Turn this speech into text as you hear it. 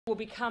will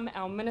become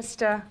our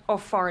Minister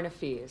of Foreign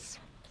Affairs.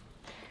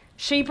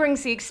 She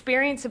brings the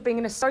experience of being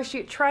an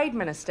Associate Trade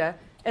Minister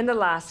in the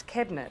last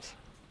cabinet.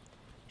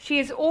 She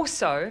is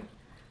also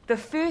the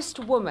first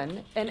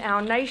woman in our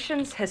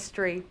nation's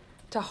history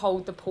to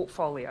hold the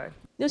portfolio.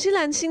 纽西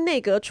兰新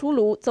内阁出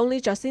炉，总理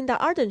Jacinda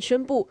Ardern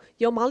宣布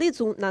由毛利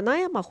族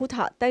Nanaia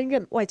Mahuta担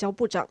任外交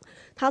部长。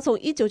他从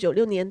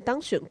1996年当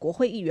选国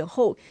会议员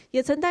后，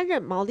也曾担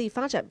任毛利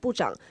发展部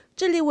长，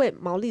致力为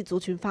毛利族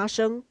群发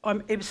声。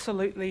I'm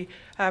absolutely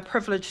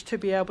privileged to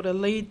be able to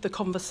lead the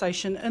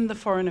conversation in the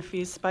foreign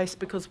affairs space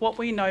because what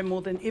we know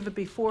more than ever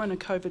before in a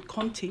COVID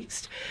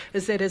context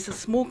is that as a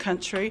small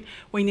country,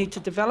 we need to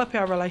develop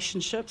our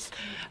relationships,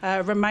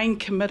 remain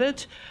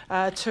committed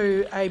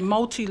to a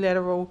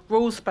multilateral,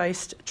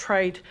 rules-based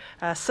trade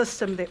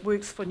system that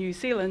works for New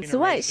Zealand. 此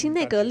外，新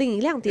内阁另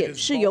一亮点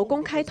是由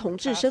公开同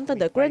志身份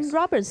的 Grant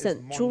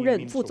Robertson 出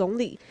任副总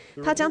理，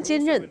他将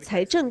兼任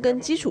财政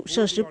跟基础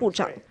设施部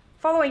长。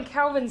 Following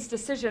Calvin's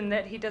decision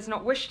that he does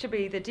not wish to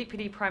be the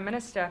Deputy Prime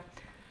Minister,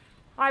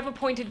 I've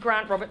appointed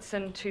Grant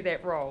Robertson to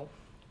that role.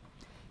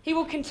 He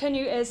will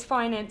continue as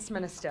Finance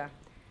Minister.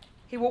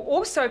 He will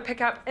also pick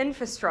up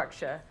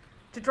infrastructure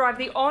to drive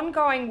the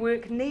ongoing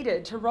work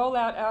needed to roll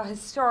out our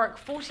historic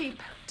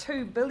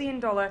 $42 billion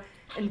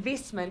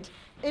investment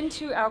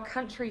into our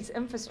country's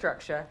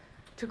infrastructure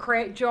to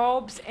create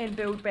jobs and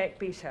build back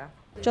better.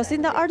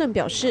 Jacinda Ardern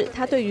表示，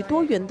她对于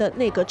多元的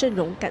内阁阵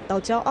容感到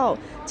骄傲，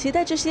期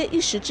待这些一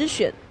时之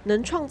选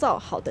能创造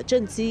好的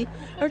政绩。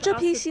而这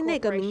批新内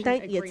阁名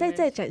单也再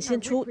再展现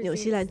出纽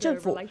西兰政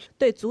府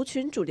对族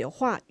群主流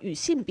化与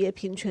性别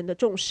平权的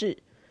重视。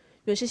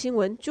原视新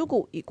闻朱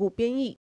谷以故编译。